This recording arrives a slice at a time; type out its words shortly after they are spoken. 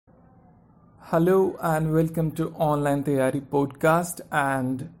Hello and welcome to Online Tayari podcast.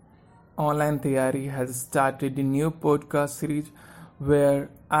 And Online Tayari has started a new podcast series where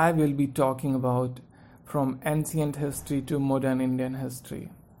I will be talking about from ancient history to modern Indian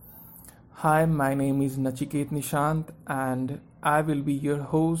history. Hi, my name is Nachiket Nishant and I will be your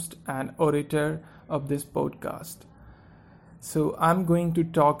host and orator of this podcast. So I'm going to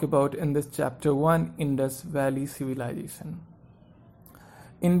talk about in this chapter 1 Indus Valley Civilization.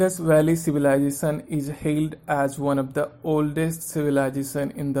 Indus Valley Civilization is hailed as one of the oldest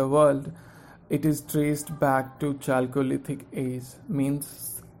civilizations in the world. It is traced back to Chalcolithic age,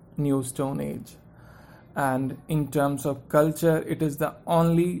 means New Stone Age. And in terms of culture, it is the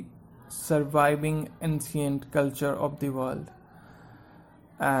only surviving ancient culture of the world.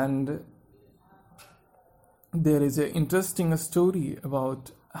 And there is an interesting story about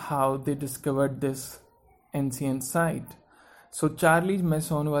how they discovered this ancient site. So Charles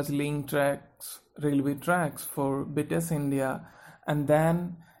Mason was laying railway tracks for British India, and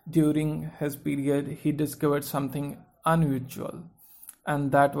then during his period he discovered something unusual,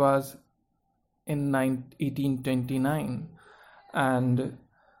 and that was in 1829. And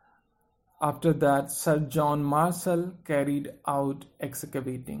after that, Sir John Marshall carried out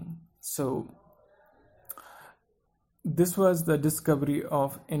excavating. So this was the discovery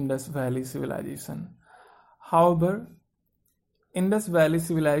of Indus Valley Civilization. However, Indus Valley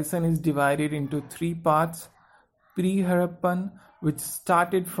Civilization is divided into three parts: pre-Harappan, which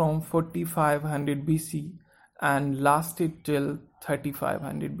started from 4500 BC and lasted till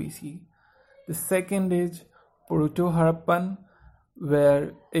 3500 BC. The second is Proto-Harappan,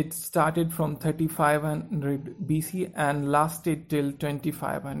 where it started from 3500 BC and lasted till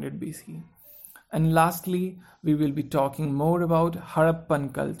 2500 BC. And lastly, we will be talking more about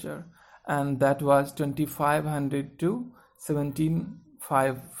Harappan culture, and that was 2500 to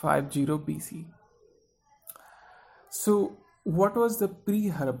 1750 BC. So what was the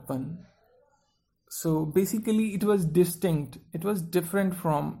pre-Harappan? So basically it was distinct. It was different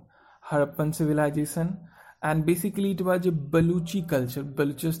from Harappan civilization, and basically it was a Baluchi culture.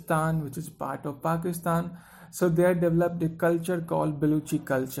 Baluchistan, which is part of Pakistan, so they developed a culture called Baluchi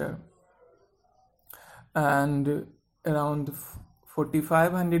culture. And around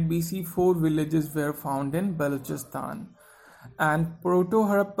 4500 BC, 4 villages were found in Balochistan. And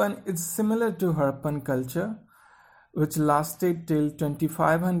Proto-Harappan is similar to Harappan culture, which lasted till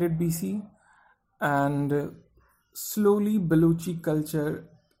 2500 BC, and slowly Baluchi culture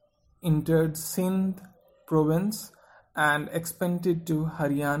entered Sindh province and expanded to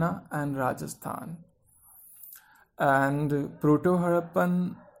Haryana and Rajasthan. And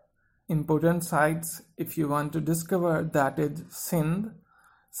Proto-Harappan important sites, if you want to discover, that is Sindh,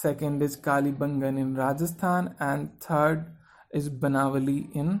 second is Kalibangan in Rajasthan, and third is Banawali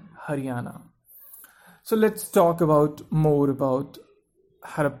in Haryana. So let's talk more about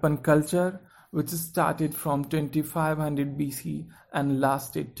Harappan culture, which started from 2500 BC and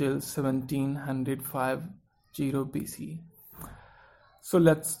lasted till 1750 BC. So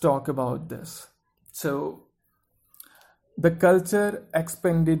let's talk about this. So the culture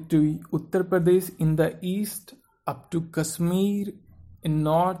expanded to Uttar Pradesh in the east, up to Kashmir in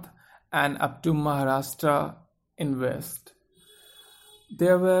north, and up to Maharashtra in west.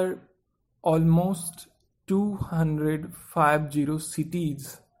 There were almost 250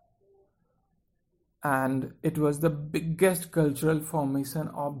 cities, and it was the biggest cultural formation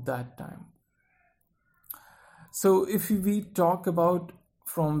of that time. So if we talk about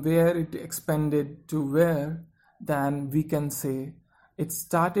from where it expanded to where, then we can say it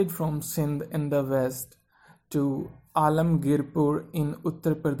started from Sindh in the west to Alamgirpur in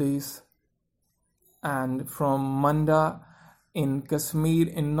Uttar Pradesh, and from Manda in Kashmir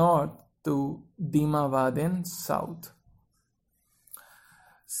in north to Dimawad in south.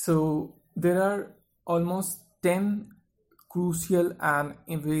 So there are almost 10 crucial and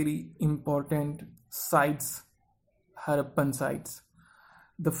very important sites, Harappan sites.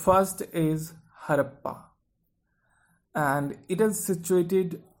 The first is Harappa, and it is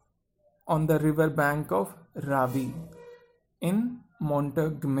situated on the river bank of Ravi in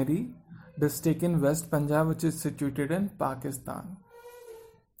Montgomery district in West Punjab, which is situated in Pakistan.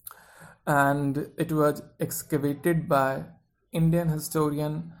 And it was excavated by Indian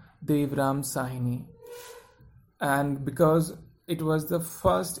historian Devram Sahni. And because it was the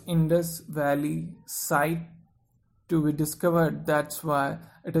first Indus Valley site to be discovered, that's why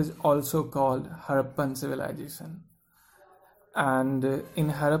it is also called Harappan civilization. And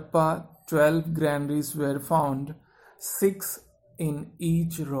in Harappa, 12 granaries were found, 6 in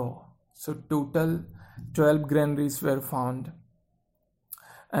each row. So total 12 granaries were found.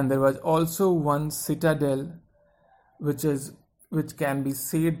 And there was also one citadel, which can be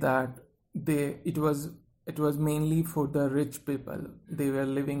said that it was mainly for the rich people. They were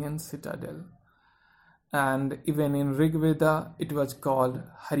living in citadel. And even in Rig Veda, it was called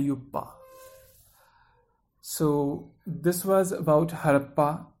Haryuppa. So this was about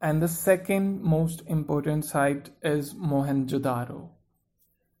Harappa, and the second most important site is Mohenjo-daro,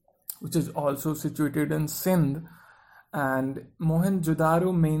 which is also situated in Sindh. And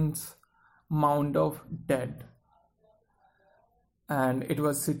Mohenjo-daro means mound of dead, and it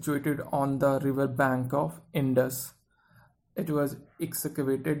was situated on the river bank of Indus. It was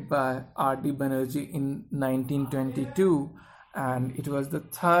excavated by R.D. Banerjee in 1922, and it was the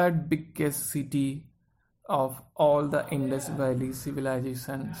third biggest city of all the Indus Valley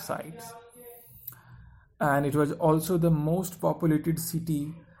civilization sites. And it was also the most populated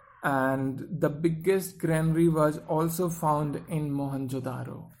city, and the biggest granary was also found in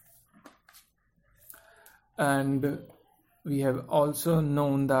Mohenjo-daro. And we have also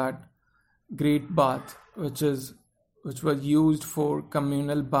known that Great Bath, which was used for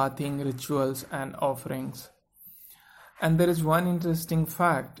communal bathing rituals and offerings. And there is one interesting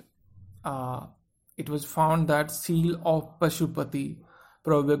fact. It was found that seal of Pashupati,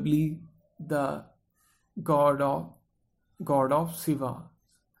 probably the god of Shiva.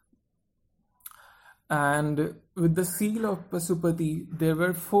 And with the seal of Pashupati, there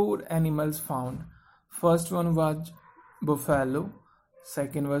were 4 animals found. First one was buffalo,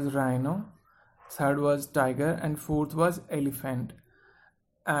 second was rhino, third was tiger, and fourth was elephant.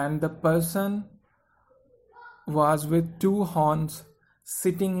 And the person was with 2 horns,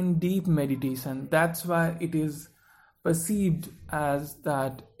 sitting in deep meditation. That's why it is perceived as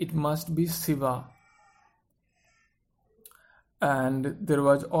that it must be Shiva. And there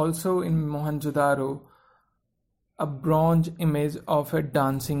was also in Mohenjo-daro a bronze image of a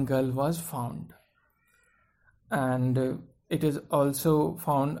dancing girl was found. And it was also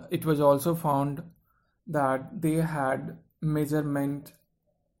found that they had measurement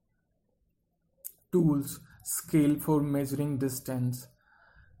tools, scale for measuring distance.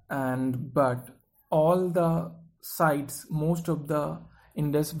 But all the sites, most of the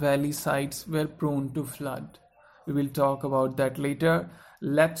Indus Valley sites were prone to flood. We will talk about that later.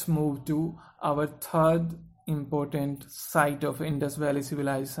 Let's move to our third important site of Indus Valley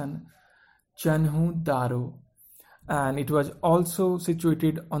civilization, Chanhu-daro. And it was also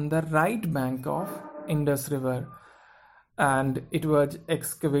situated on the right bank of Indus River. And it was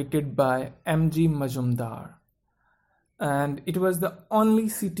excavated by M.G. Majumdar. And it was the only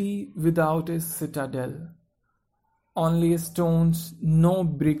city without a citadel. Only stones, no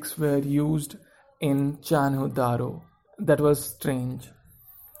bricks were used in Chanhu-daro. That was strange.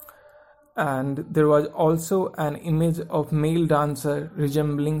 And there was also an image of male dancer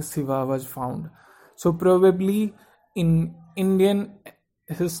resembling Shiva was found. So probably in Indian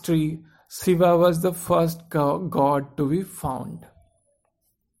history, Shiva was the first god to be found.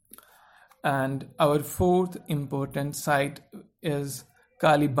 And our fourth important site is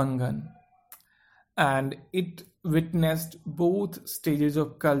Kalibangan. And it witnessed both stages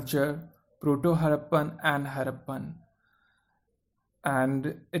of culture, Proto-Harappan and Harappan.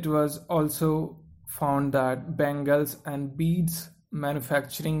 And it was also found that bangles and beads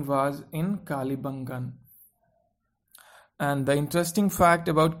manufacturing was in Kalibangan. And the interesting fact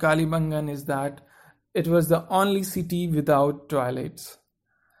about Kalibangan is that it was the only city without toilets.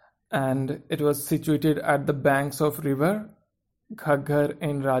 And it was situated at the banks of river Ghaggar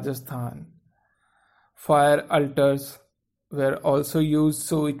in Rajasthan. Fire altars were also used,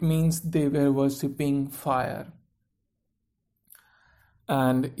 so it means they were worshipping fire.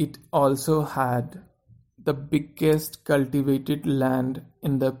 And it also had the biggest cultivated land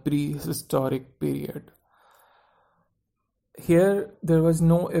in the prehistoric period. Here there was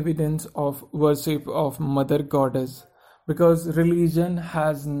no evidence of worship of Mother Goddess, because religion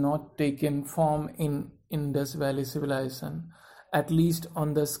has not taken form in Indus Valley civilization, at least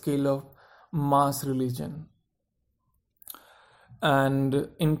on the scale of mass religion. And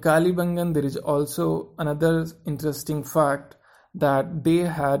in Kalibangan there is also another interesting fact, that they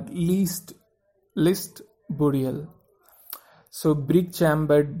had list burial. So brick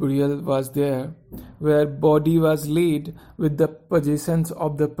chambered burial was there, where body was laid with the possessions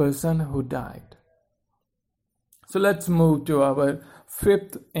of the person who died. So let's move to our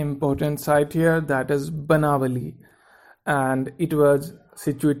fifth important site here, that is Banavali. And it was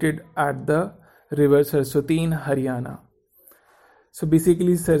situated at the river Saraswati in Haryana. So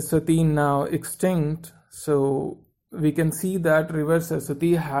basically Saraswati now extinct, so we can see that river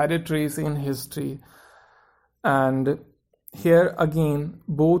Saraswati had a trace in history. And here again,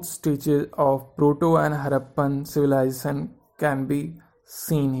 both stages of Proto and Harappan civilization can be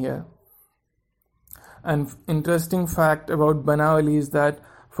seen here. An interesting fact about Banawali is that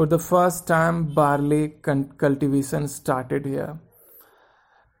for the first time barley cultivation started here.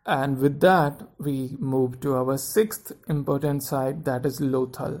 And with that, we move to our sixth important site, that is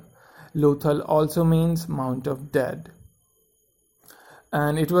Lothal. Lothal also means Mount of Dead.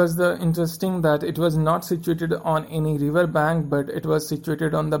 And it was interesting that it was not situated on any river bank, but it was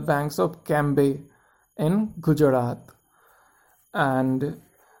situated on the banks of Cambay in Gujarat. And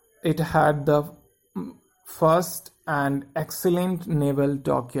it had the first and excellent naval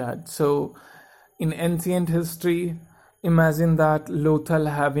dockyard. So in ancient history, imagine that Lothal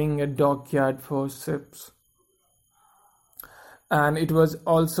having a dockyard for ships. And it was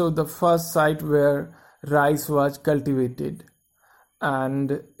also the first site where rice was cultivated.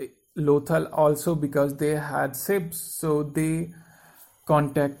 And Lothal also, because they had ships, so they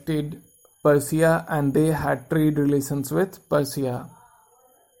contacted Persia and they had trade relations with Persia.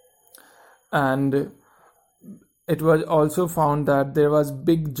 And it was also found that there was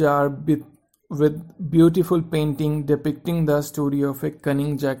big jar with beautiful painting depicting the story of a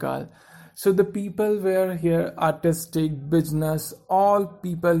cunning jackal. So the people were here artistic, business, all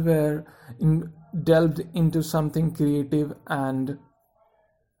people were delved into something creative, and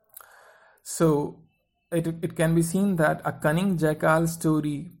so it can be seen that a cunning jackal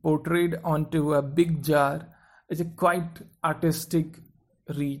story portrayed onto a big jar is a quite artistic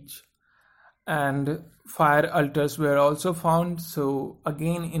reach. And fire altars were also found. So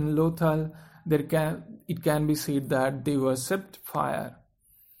again in Lothal, it can be said that they worshipped fire.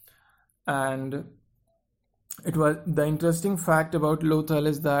 And it was the interesting fact about Lothal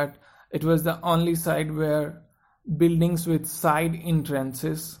is that it was the only site where buildings with side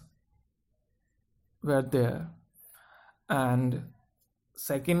entrances were there. And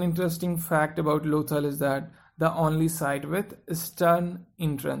second interesting fact about Lothal is that the only site with stern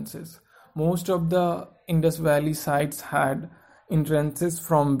entrances. Most of the Indus Valley sites had entrances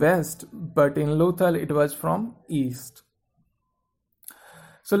from west, but in Lothal it was from east.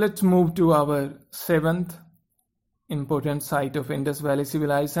 So let's move to our seventh important site of Indus Valley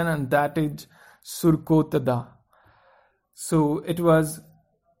civilization, and that is Surkotada. So it was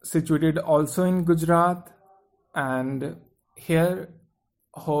situated also in Gujarat, and here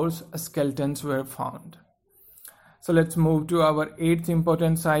horse skeletons were found. So let's move to our eighth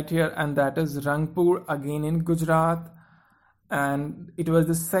important site here, and that is Rangpur, again in Gujarat. And it was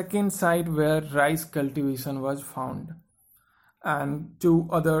the second site where rice cultivation was found. And two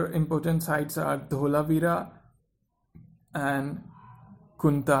other important sites are Dholavira and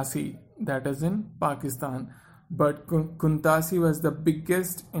Kuntasi, that is in Pakistan. But Kuntasi was the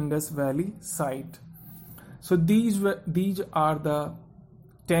biggest Indus Valley site. So these are the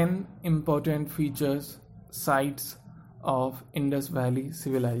 10 important features, sites of Indus Valley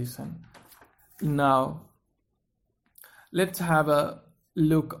civilization. Now, let's have a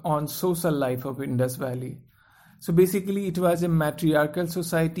look on social life of Indus Valley. So basically it was a matriarchal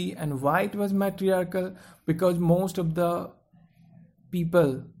society. And why it was matriarchal? Because most of the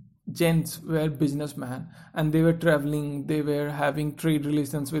people, gents, were businessmen, and they were traveling, they were having trade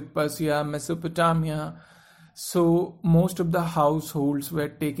relations with Persia, Mesopotamia. So most of the households were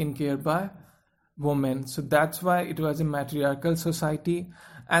taken care by women. So that's why it was a matriarchal society.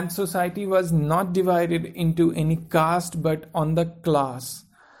 And society was not divided into any caste, but on the class.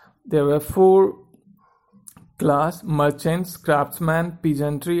 There were 4 class: merchants, craftsmen,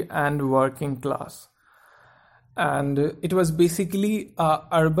 peasantry, and working class. And it was basically a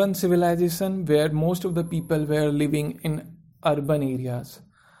urban civilization where most of the people were living in urban areas.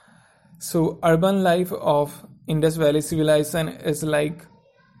 So urban life of Indus Valley civilization is like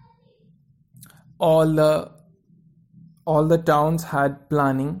all the towns had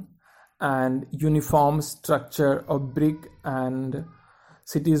planning and uniform structure of brick, and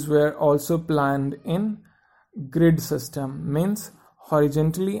cities were also planned in grid system, means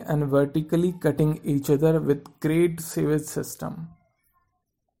horizontally and vertically cutting each other with great sewage system.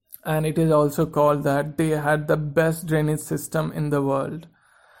 And it is also called that they had the best drainage system in the world.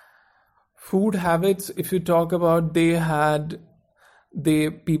 Food habits, if you talk about,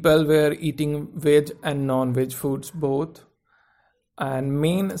 people were eating veg and non-veg foods both, and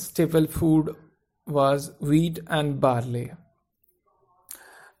main staple food was wheat and barley.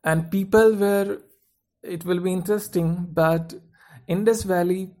 And people were, it will be interesting, but Indus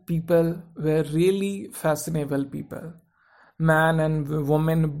Valley people were really fashionable people. Man and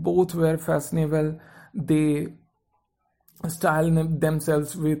woman both were fashionable. They styled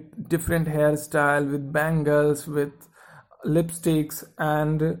themselves with different hairstyle, with bangles, with lipsticks,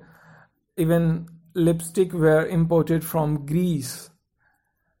 and even lipstick were imported from Greece,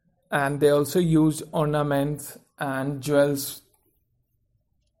 and they also used ornaments and jewels.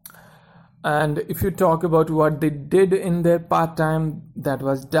 And if you talk about what they did in their part time, that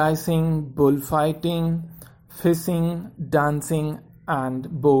was dicing, bullfighting, fishing, dancing, and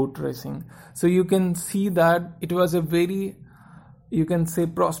boat racing. So you can see that it was a very, you can say,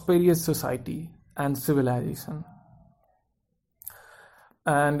 prosperous society and civilization.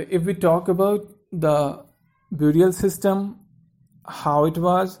 And if we talk about the burial system, how it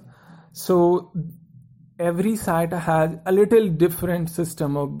was, so every site has a little different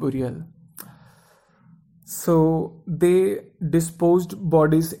system of burial. So they disposed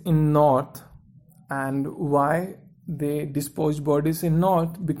bodies in north. And why they disposed bodies in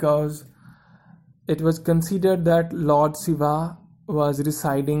north? Because it was considered that Lord Shiva was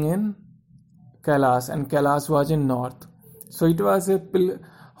residing in Kailash, and Kailash was in north. So it was a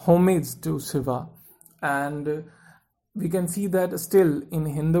homage to Shiva. And we can see that still in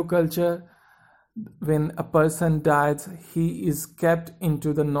Hindu culture, when a person dies, he is kept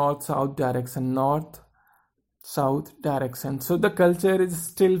into the north-south direction, north-south direction. So the culture is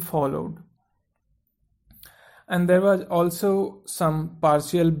still followed. And there was also some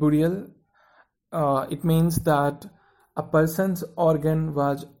partial burial. It means that a person's organ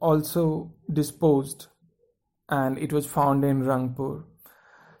was also disposed, and it was found in Rangpur.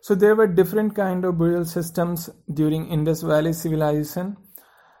 So there were different kind of burial systems during Indus Valley civilization.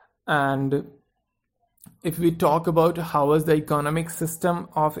 And if we talk about how was the economic system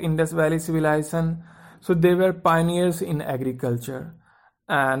of Indus Valley civilization, so they were pioneers in agriculture,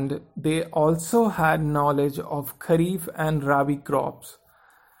 and they also had knowledge of Kharif and Rabi crops.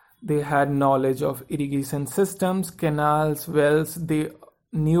 They had knowledge of irrigation systems, canals, wells. They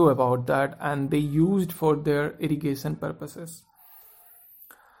knew about that, and they used for their irrigation purposes.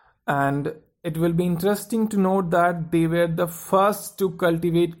 And it will be interesting to note that they were the first to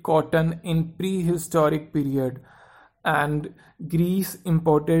cultivate cotton in prehistoric period, and Greece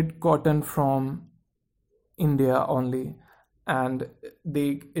imported cotton from India only, and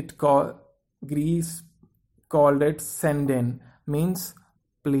Greece called it Senden, means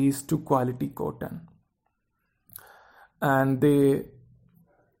place to quality cotton. And they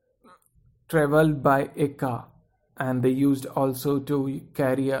traveled by eka, and they used also to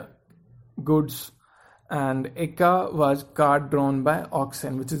carry goods, and eka was cart drawn by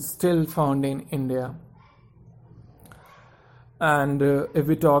oxen, which is still found in India. And if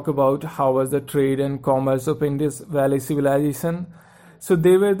we talk about how was the trade and commerce of Indus Valley civilization, so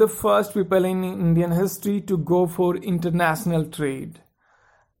they were the first people in Indian history to go for international trade,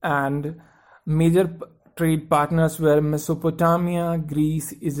 and major trade partners were Mesopotamia,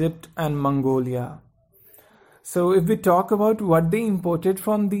 Greece, Egypt, and Mongolia. So if we talk about what they imported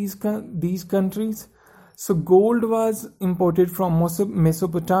from these countries, so gold was imported from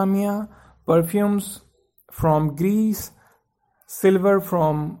Mesopotamia, perfumes from Greece, silver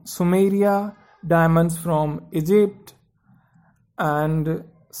from Sumeria, diamonds from Egypt, and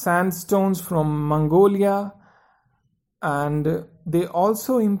sandstones from Mongolia. And they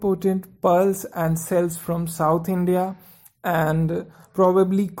also imported pearls and shells from South India, and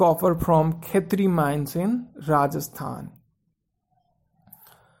probably copper from Khetri mines in Rajasthan.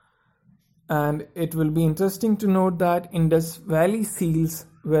 And it will be interesting to note that Indus Valley seals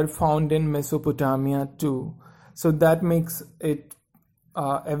were found in Mesopotamia too. So that makes it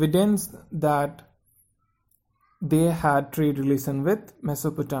evidence that they had trade relation with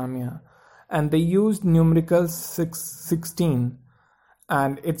Mesopotamia. And they used numerical 16,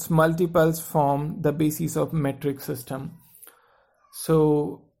 and its multiples form the basis of metric system.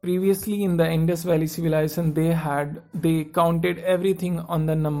 So previously in the Indus Valley civilization, they counted everything on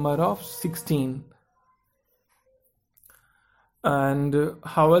the number of 16. And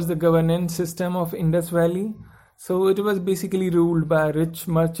how was the governance system of Indus Valley? So it was basically ruled by rich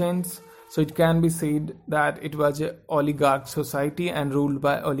merchants. So it can be said that it was an oligarch society and ruled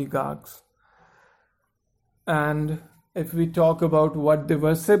by oligarchs. And if we talk about what they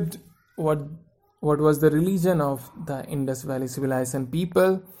worshipped, what was the religion of the Indus Valley civilization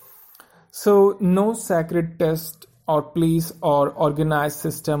people, so no sacred text or place or organized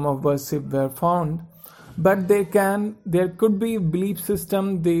system of worship were found, but there could be belief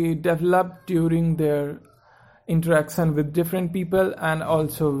system they developed during their interaction with different people and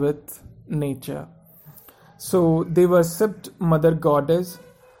also with nature. So they worshipped Mother Goddess.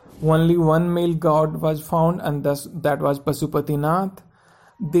 Only one male god was found, and thus that was Pasupatinath.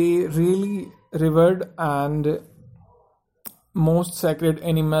 They really revered, and most sacred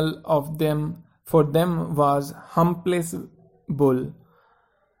animal of them for them was humpless bull,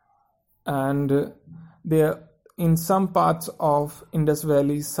 and there in some parts of Indus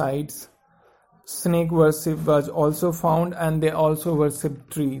Valley sites snake worship was also found, and they also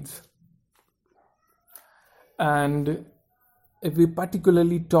worshipped trees. And if we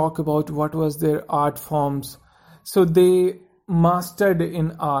particularly talk about what was their art forms, so they mastered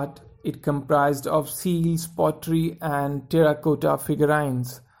in art. It comprised of seals, pottery, and terracotta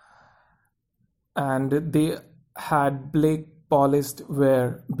figurines, and they had black polished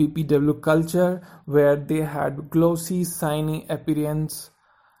ware, BPW culture, where they had glossy, shiny appearance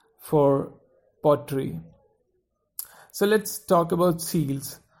for pottery. So let's talk about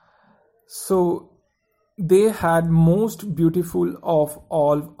seals. So they had most beautiful of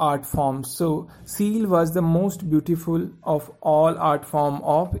all art forms. So seal was the most beautiful of all art form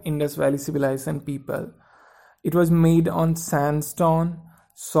of Indus Valley civilization people. It was made on sandstone,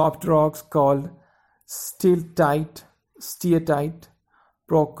 soft rocks called steatite,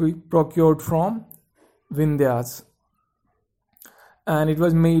 procured from Vindhyas. And it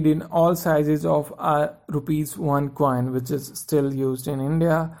was made in all sizes of rupees 1 coin, which is still used in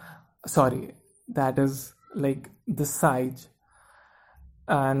India. Sorry, that is like the size.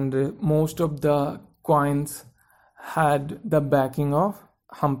 And most of the coins had the backing of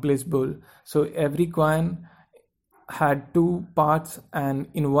humpless bull. So every coin had two parts, and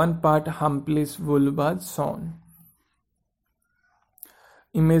in one part humpless wool was sewn.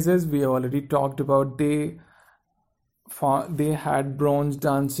 Images we already talked about. They had bronze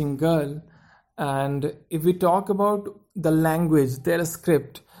dancing girl. And if we talk about the language, their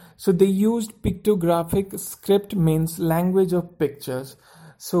script, so they used pictographic script, means language of pictures.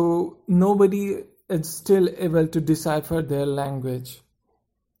 So nobody is still able to decipher their language.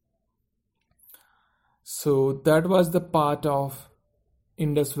 So that was the part of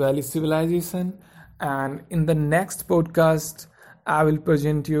Indus Valley civilization. And in the next podcast, I will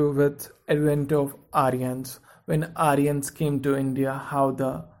present you with advent of Aryans. When Aryans came to India, how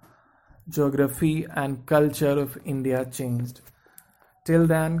the geography and culture of India changed. Till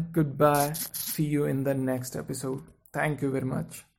then, goodbye. See you in the next episode. Thank you very much.